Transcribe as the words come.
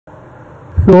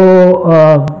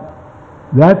So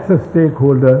that's a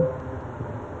stakeholder.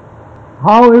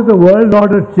 How is the world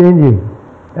order changing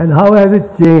and how has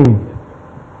it changed?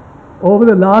 Over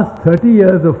the last 30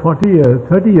 years or 40 years,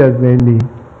 30 years mainly,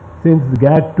 since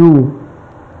GATT2,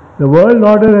 the world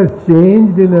order has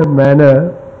changed in a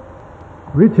manner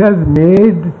which has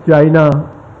made China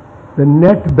the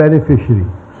net beneficiary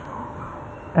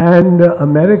and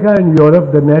America and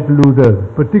Europe the net losers,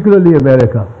 particularly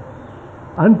America.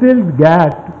 Until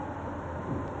GATT,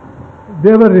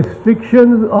 there were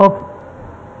restrictions of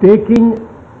taking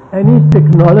any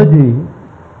technology,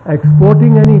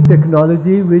 exporting any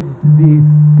technology which the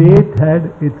state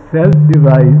had itself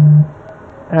devised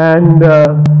and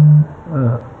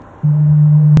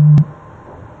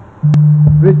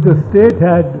which the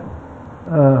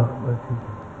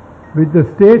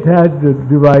state had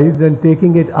devised and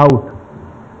taking it out.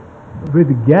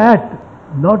 With GATT,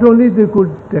 not only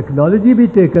could technology be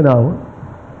taken out,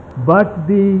 but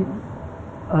the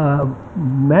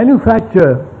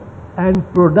manufacture and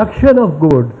production of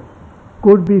goods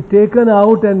could be taken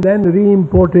out and then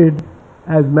re-imported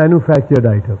as manufactured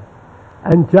items.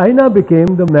 And China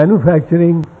became the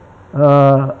manufacturing,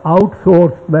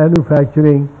 outsourced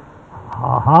manufacturing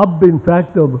hub, in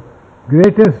fact, the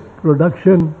greatest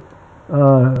production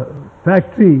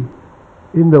factory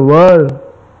in the world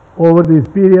over these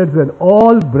periods, when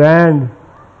all brands,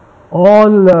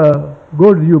 all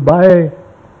goods you buy,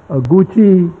 a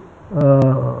Gucci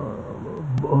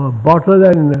bottle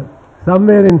and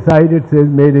somewhere inside it says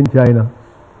made in China.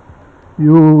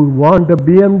 You want a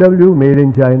BMW, made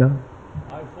in China.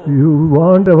 You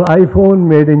want an iPhone,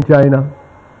 made in China.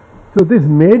 So this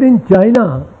made in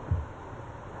China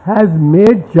has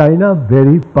made China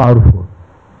very powerful,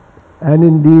 and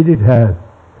indeed it has.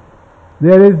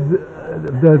 There is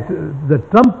the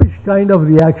Trumpish kind of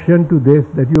reaction to this,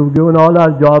 that you've given all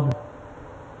our jobs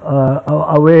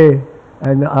away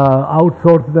and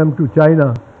outsourced them to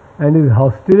China, and his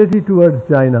hostility towards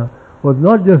China was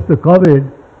not just the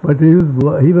COVID, but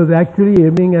he was actually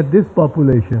aiming at this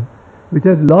population which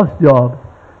had lost jobs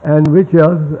and which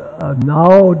was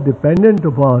now dependent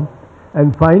upon,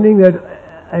 and finding that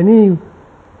any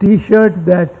T-shirt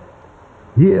that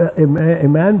a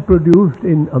man produced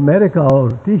in America, or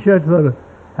T-shirts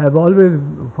have always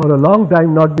for a long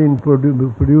time not been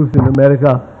produced in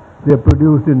America. They are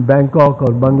produced in Bangkok or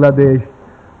Bangladesh,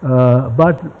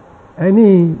 but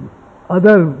any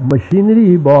other machinery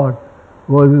he bought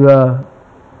was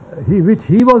which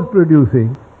he was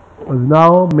producing was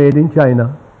now made in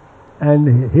China,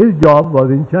 and his job was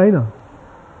in China.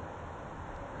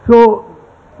 So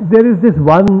there is this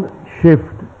one shift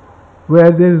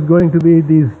where there is going to be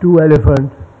these two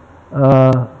elephants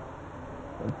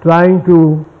trying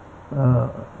to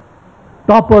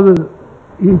topple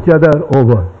each other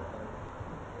over,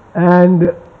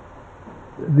 and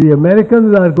the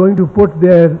Americans are going to put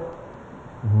their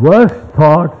worst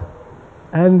thoughts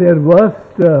and their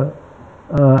worst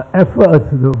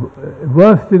efforts,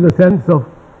 worst in the sense of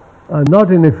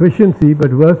not in efficiency,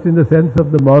 but worst in the sense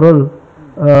of the moral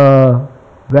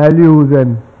values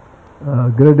and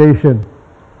gradation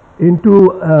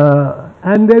into,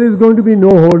 and there is going to be no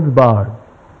holds barred.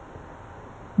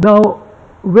 Now,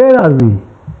 where are we?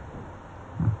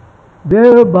 There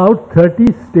are about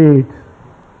 30 states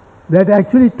that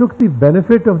actually took the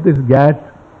benefit of this GATT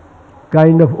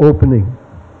kind of opening,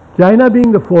 China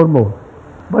being the foremost,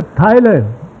 but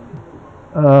Thailand,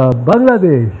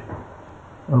 Bangladesh,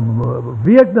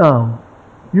 Vietnam,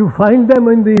 you find them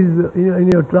in these, in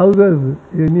your trousers,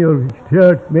 in your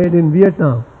shirts made in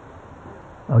Vietnam.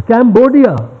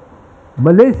 Cambodia,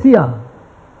 Malaysia,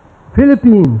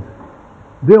 Philippines,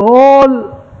 they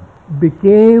all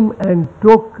became and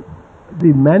took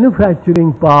the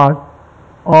manufacturing part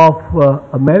of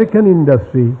American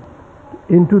industry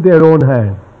into their own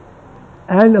hands.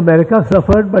 And America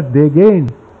suffered, but they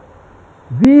gained.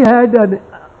 We had an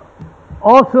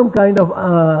awesome kind of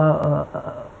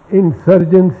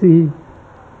insurgency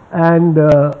and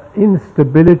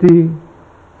instability.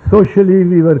 Socially,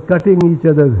 we were cutting each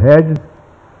other's heads.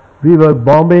 We were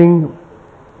bombing,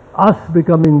 us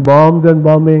becoming bombed and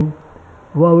bombing.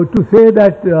 Well, to say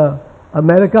that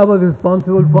America was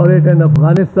responsible for it and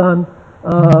Afghanistan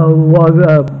was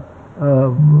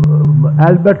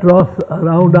albatross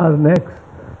around our necks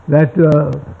that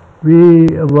we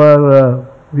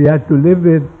had to live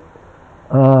with,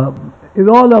 is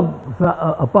all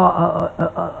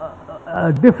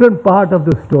a different part of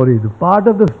the story. The part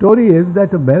of the story is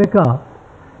that America,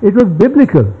 it was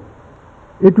biblical.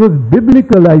 It was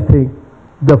biblical, I think,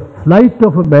 the flight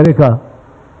of America,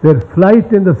 their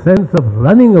flight in the sense of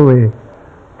running away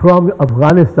from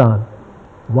Afghanistan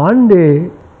one day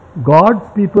God's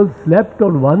people slept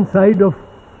on one side of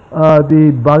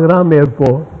the Bagram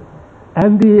airport,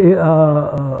 and the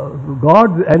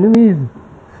God's enemies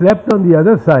slept on the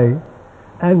other side,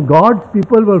 and God's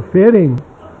people were fearing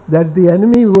that the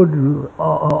enemy would,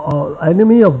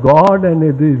 enemy of God and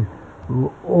the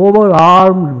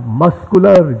overarmed,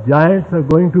 muscular giants are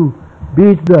going to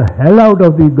beat the hell out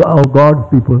of God's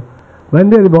people. When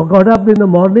they got up in the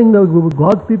morning,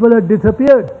 God's people had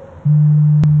disappeared.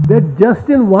 They just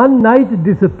in one night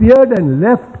disappeared and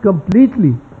left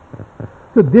completely.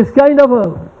 So this kind of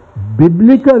a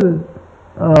biblical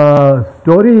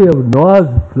story of Noah's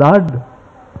flood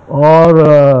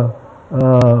or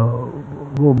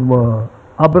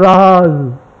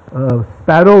Abraha's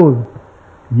sparrows,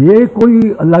 ये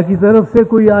कोई अल्लाह की तरफ से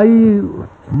कोई आई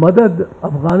मदद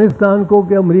अफगानिस्तान को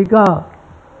कि America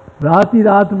रात ही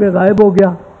रात में गायब हो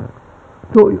गया?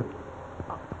 तो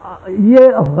ये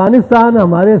अफगानिस्तान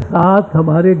हमारे साथ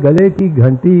हमारे गले की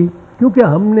घंटी, क्योंकि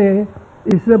हमने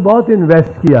इसमें बहुत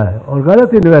इन्वेस्ट किया है और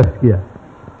गलत इन्वेस्ट किया है।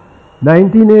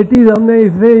 1980s हमने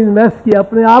इसमें इन्वेस्ट किया,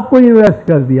 अपने आप को इन्वेस्ट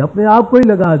कर दिया, अपने आप को ही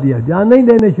लगा दिया, जान ही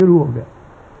देने शुरू हो गए,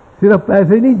 सिर्फ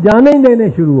पैसे नहीं जान ही देने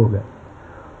शुरू हो गए।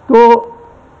 तो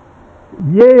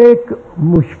ये एक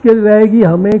मुश्किल रहेगी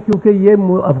हमें, क्योंकि ये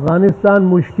अफगानिस्तान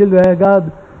मुश्किल रहेगा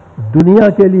दुनिया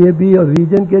के लिए भी और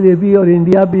रीजन के लिए भी, और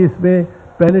इंडिया भी इसमें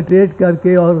पेनिट्रेट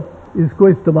करके और इसको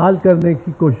इस्तेमाल करने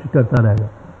की कोशिश करता रहेगा।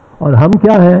 और हम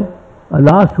क्या हैं?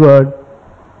 Last word,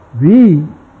 we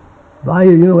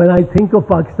when I think of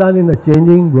Pakistan in a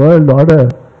changing world order,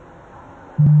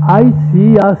 I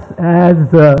see us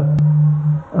as a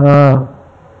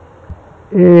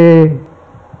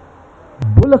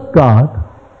bullock cart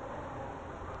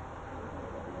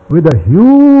with a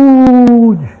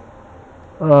huge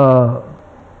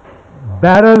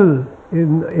barrel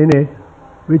in it,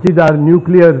 which is our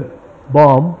nuclear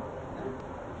bomb,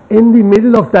 in the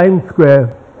middle of Times Square.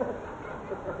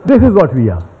 This is what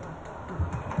we are.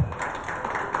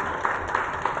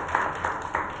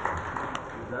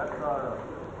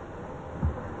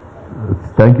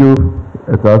 Thank you,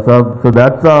 Aitzaz Sahab. So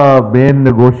that's our main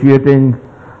negotiating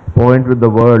point with the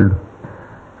world.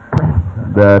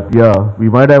 That, yeah, we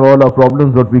might have all our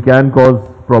problems, but we can cause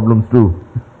problems too.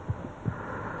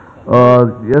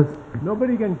 Yes?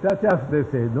 Nobody can touch us, they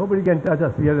say. Nobody can touch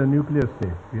us. We are a nuclear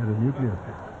state. We are a nuclear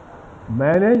state.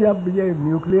 मैंने जब ये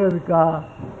nuclear का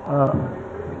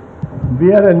we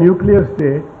are a nuclear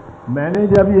state, मैंने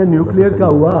जब ये nuclear का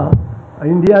हुआ,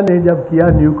 India ने जब किया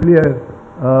nuclear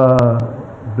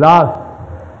blast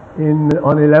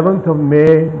on 11th of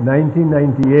May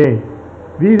 1998.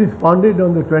 We responded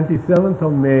on the 27th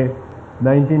of May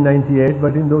 1998,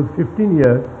 but in those 15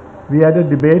 years we had a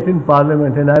debate in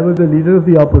Parliament, and I was the leader of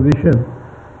the opposition,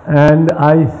 and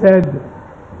I said,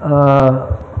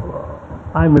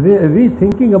 I'm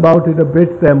rethinking about it a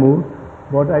bit, Taimur,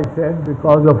 what I said,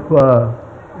 because of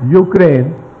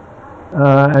Ukraine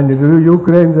and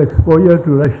Ukraine's exposure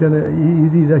to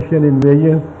easy Russian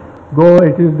invasion.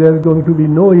 There's going to be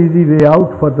no easy way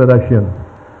out for the Russians.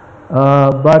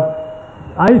 But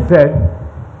I said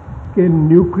कि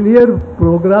nuclear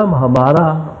programme हमारा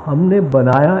हमने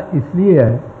बनाया इसलिए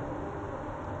है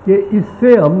कि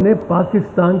इससे हमने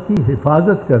पाकिस्तान की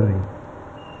हिफाजत कर रही।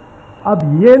 अब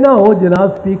ये ना हो जनाब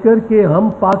स्पीकर कि हम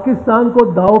पाकिस्तान को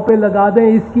दाव पे लगा दें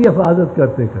इसकी हिफाजत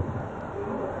करते करते।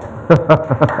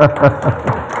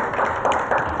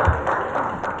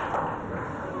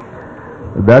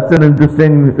 That's an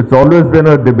interesting, it's always been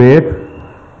a debate,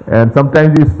 and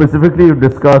sometimes we specifically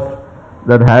discussed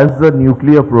that has the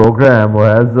nuclear program or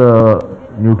has a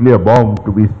nuclear bomb,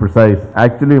 to be precise,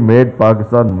 actually made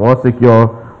Pakistan more secure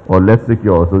or less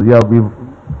secure. So yeah,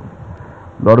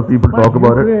 a lot of people talk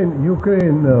about it.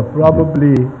 Ukraine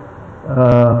probably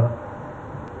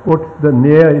puts the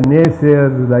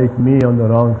naysayers like me on the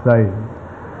wrong side,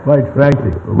 quite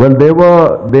frankly. Well, they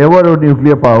were a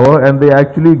nuclear power, and they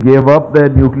actually gave up their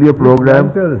nuclear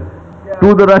program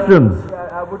to the Russians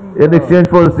in exchange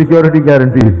for a security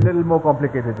guarantee. A little more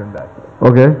complicated than that.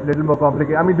 Okay. A little more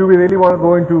complicated. I mean, do we really want to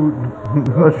go into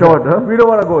short? Huh? We don't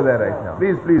want to go there right now.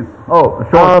 Please, please. Oh,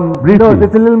 short. Briefly. No,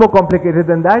 it's a little more complicated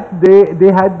than that.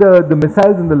 They had the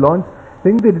missiles in the launch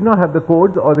thing. They did not have the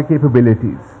codes or the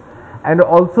capabilities. And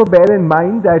also bear in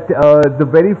mind that the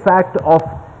very fact of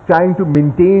trying to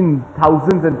maintain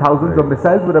thousands and thousands of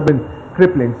missiles would have been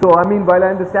crippling. So, I mean, while I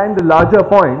understand the larger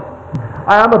point,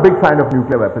 I am a big fan of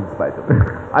nuclear weapons, by the way.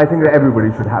 I think that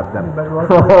everybody should have them. But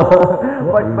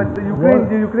the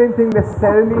Ukraine thing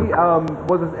necessarily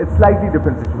was a slightly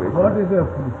different situation. What is a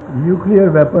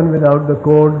nuclear weapon without the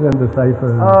codes and the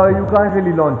ciphers? You can't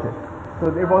really launch it. So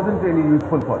it wasn't really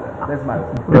useful for them. That's my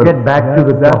opinion. To get back to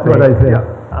the That's topic. what I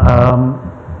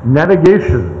said.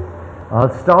 Navigation.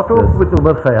 I'll start off with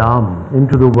Umar Khayyam,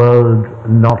 into the world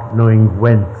not knowing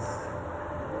whence,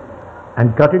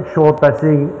 and cut it short by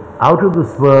saying out of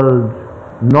this world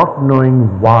not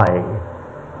knowing why,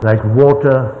 like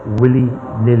water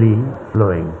willy-nilly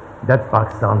flowing. That's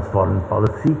Pakistan's foreign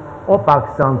policy or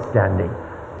Pakistan's standing.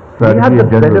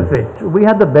 We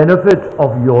had the benefit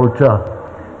of Yalta,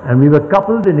 and we were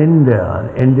coupled in India,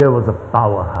 and India was a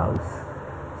powerhouse.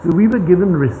 So we were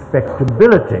given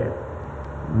respectability.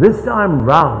 This time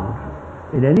round,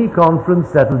 in any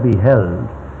conference that will be held,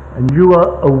 and you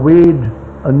are awed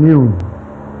anew,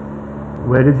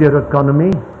 where is your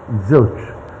economy? Zilch.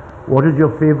 What is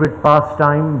your favorite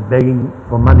pastime? Begging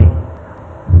for money.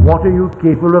 What are you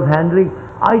capable of handling?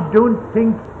 I don't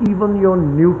think even your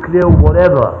nuclear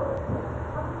whatever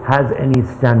has any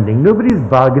standing. Nobody's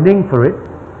bargaining for it,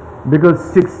 because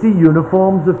 60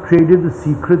 uniforms have traded the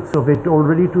secrets of it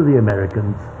already to the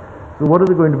Americans. So what are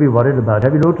they going to be worried about?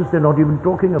 Have you noticed they're not even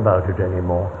talking about it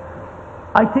anymore?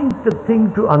 I think the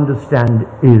thing to understand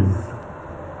is,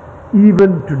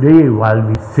 even today while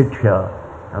we sit here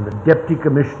and the Deputy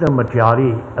Commissioner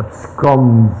Matiari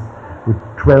absconds with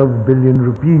 12 billion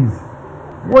rupees,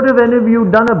 what have any of you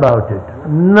done about it?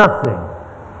 Nothing.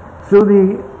 So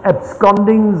the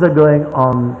abscondings are going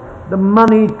on, the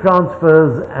money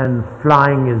transfers and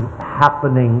flying is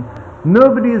happening.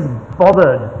 Nobody is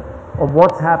bothered of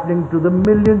what's happening to the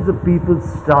millions of people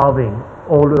starving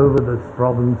all over this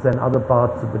province and other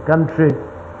parts of the country.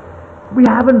 We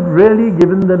haven't really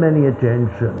given them any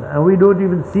attention, and we don't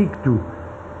even seek to.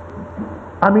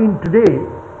 I mean, today,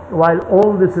 while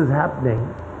all this is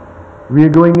happening, we are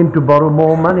going in to borrow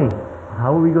more money.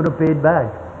 How are we going to pay it back?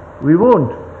 We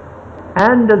won't.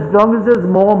 And as long as there's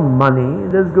more money,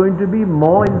 there's going to be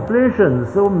more inflation.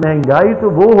 So महंगाई तो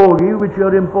वो होगी which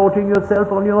you're importing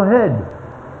yourself on your head.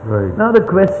 Right. Now the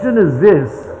question is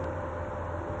this: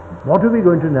 what are we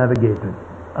going to navigate with?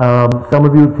 Some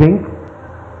of you think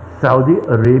Saudi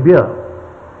Arabia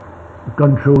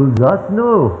controls us.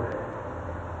 No.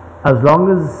 As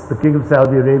long as the King of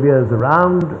Saudi Arabia is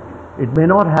around, it may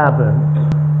not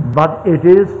happen. But it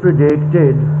is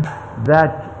predicted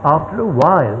that after a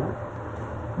while,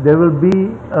 there will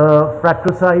be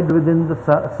fratricide within the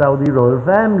Saudi royal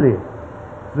family.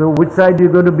 So which side are you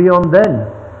going to be on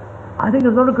then? I think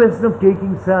it's not a question of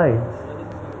taking sides.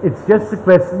 It's just a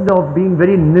question of being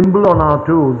very nimble on our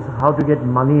toes, how to get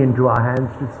money into our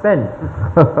hands to spend.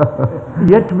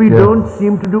 Yet we don't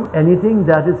seem to do anything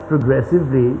that is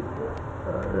progressively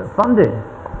funded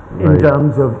in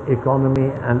terms of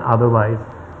economy and otherwise.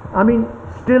 I mean,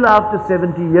 still after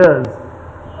 70 years,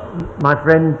 my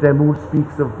friend Taimur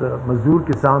speaks of the Mazdoor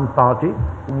Kisan Party.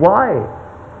 Why?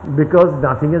 Because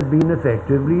nothing has been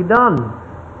effectively done.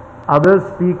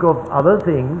 Others speak of other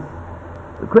things.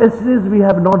 The question is, we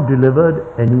have not delivered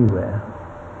anywhere.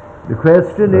 The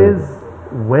question is,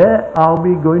 where are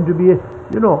we going to be?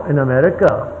 You know, in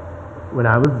America, when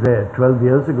I was there 12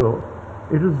 years ago,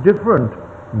 it was different.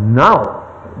 Now,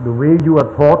 the way you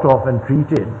are thought of and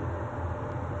treated,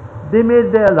 they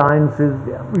made their alliances.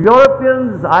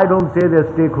 Europeans, I don't say they're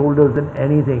stakeholders in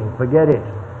anything, forget it.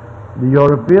 The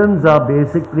Europeans are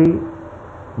basically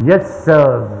yes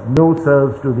sirs, no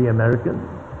sirs to the Americans.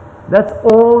 That's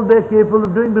all they're capable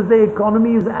of doing, because their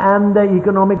economies and their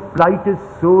economic plight is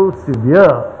so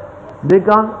severe. They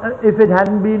can't, if it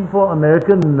hadn't been for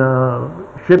American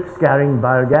ships carrying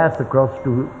biogas across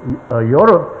to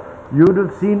Europe, you would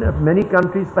have seen many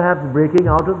countries perhaps breaking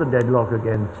out of the deadlock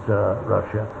against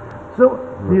Russia. So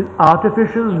these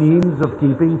artificial means of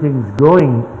keeping things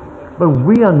going, but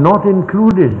we are not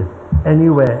included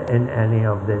anywhere in any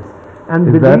of this. And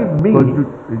believe me,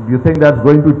 do you think that's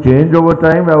going to change over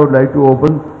time? I would like to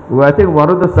open. Well, I think one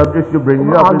of the subjects you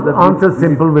bring up is that answer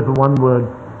simple with one word: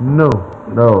 no.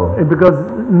 No. Because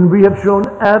we have shown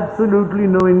absolutely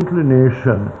no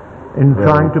inclination in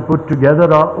trying to put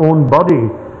together our own body.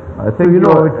 I think, you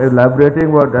know,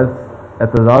 elaborating what as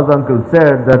Aitzaz uncle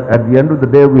said, that at the end of the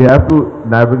day we have to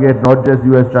navigate not just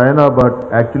US-China,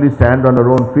 but actually stand on our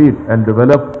own feet and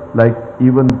develop, like,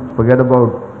 even forget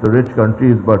about the rich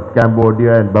countries, but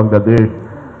Cambodia and Bangladesh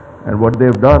and what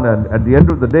they've done, and at the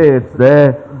end of the day it's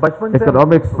their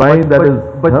economic spine that is.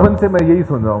 बचपन से मैं यही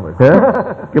सुन रहा हूँ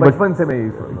बचपन से मैं यही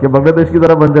सुन रहा हूँ कि बांग्लादेश की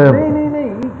तरह बन जाए.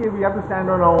 नहीं, we have to stand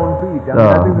on our own feet. I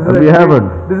think we haven't.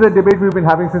 This is a debate we've been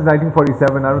having since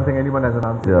 1947. I don't think anyone has an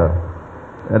answer.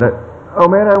 Yeah. And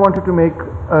Omer, I wanted to make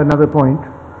another point.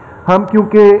 हम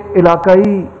क्योंकि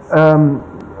इलाकाई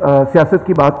सियासत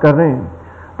की बात कर रहे हैं,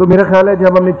 तो मेरा ख्याल है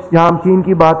जब हम चीन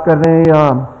की बात कर रहे हैं या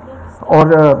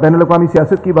اور بین الاقوامی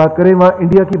سیاست کی بات کریں وہاں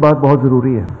انڈیا کی بات بہت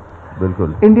ضروری ہے.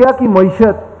 بالکل. انڈیا کی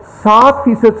معیشت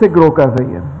 7% سے گرو کر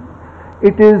رہی ہے.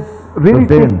 It is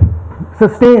really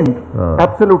sustained,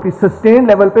 absolutely sustained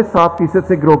level پہ 7%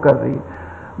 سے گرو کر رہی ہے.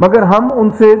 مگر ہم ان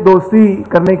سے دوستی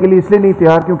کرنے کے لیے اس لیے نہیں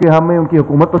تیار کیونکہ ہمیں ان کی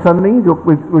حکومت پسند نہیں, جو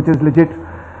وچ از لیجٹ.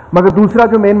 مگر دوسرا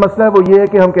جو مین مسئلہ ہے وہ یہ ہے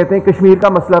کہ ہم کہتے ہیں کشمیر کا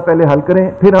مسئلہ پہلے حل کریں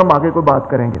پھر ہم آگے کوئی بات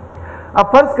کریں گے.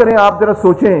 اب فرض کریں, آپ ذرا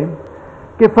سوچیں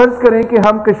کہ فرض کریں کہ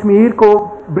ہم کشمیر کو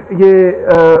یہ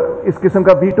اس قسم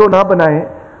کا ویٹو نہ بنائیں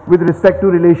with respect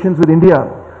to relations with India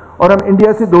اور ہم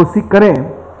انڈیا سے دوستی کریں,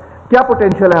 کیا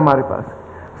پوٹینشیل ہے ہمارے پاس؟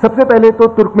 سب سے پہلے تو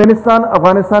Turkmenistan,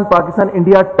 Afghanistan, Pakistan,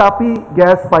 India ٹاپی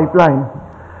gas pipe line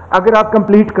اگر آپ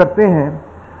کمپلیٹ کرتے ہیں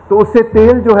تو اس سے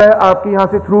تیل جو ہے آپ کے یہاں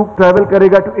سے تھرو ٹریول کرے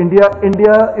گا ٹو انڈیا.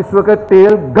 انڈیا اس وقت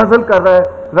تیل غزل کر رہا ہے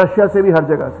رشیا سے بھی, ہر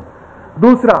جگہ سے.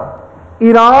 دوسرا,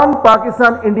 Iran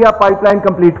Pakistan India pipe line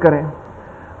complete کریں.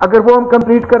 اگر وہ ہم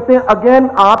کمپلیٹ کرتے ہیں اگین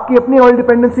آپ کی اپنی آئل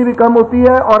ڈیپینڈنسی بھی کم ہوتی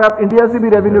ہے اور آپ انڈیا سے بھی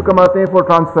ریونیو کماتے ہیں for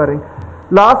transferring.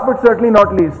 Last but certainly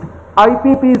not least, I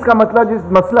P Ps کا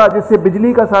مسئلہ جس سے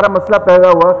بجلی کا سارا مسئلہ پیدا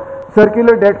ہوا,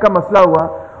 سرکولر ڈیٹ کا مسئلہ ہوا,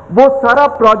 وہ سارا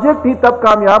پروجیکٹ ہی تب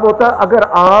کامیاب ہوتا اگر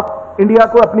آپ انڈیا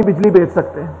کو اپنی بجلی بیچ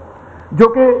سکتے ہیں, جو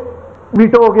کہ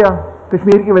ویٹو ہو گیا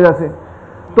کشمیر کی وجہ سے.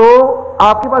 تو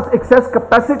آپ کے پاس ایکسیس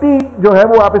کیپیسٹی جو ہے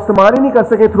وہ آپ استعمال ہی نہیں کر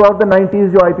سکے تھرو آؤٹ دا 90s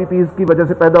جو آئی پی پیز کی وجہ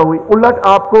سے پیدا ہوئی. الٹ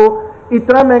آپ کو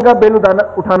اتنا مہنگا بل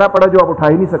اٹھانا پڑا جو آپ اٹھا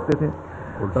ہی نہیں سکتے تھے.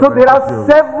 So there are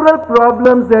several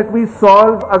problems that we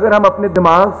solve اگر ہم اپنے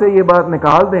دماغ سے یہ بات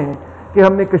نکال دیں کہ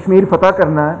ہم نے کشمیر فتح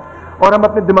کرنا ہے اور ہم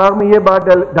اپنے دماغ میں یہ بات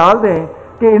ڈال دیں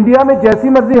کہ انڈیا میں جیسی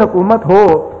مرضی حکومت ہو,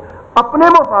 اپنے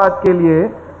مفاد کے لیے,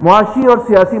 معاشی اور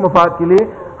سیاسی مفاد کے لیے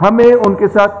ہمیں ان کے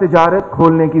ساتھ تجارت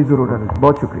کھولنے کی ضرورت ہے.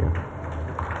 بہت شکریہ.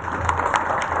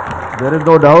 There is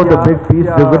no doubt a big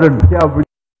peace dividend.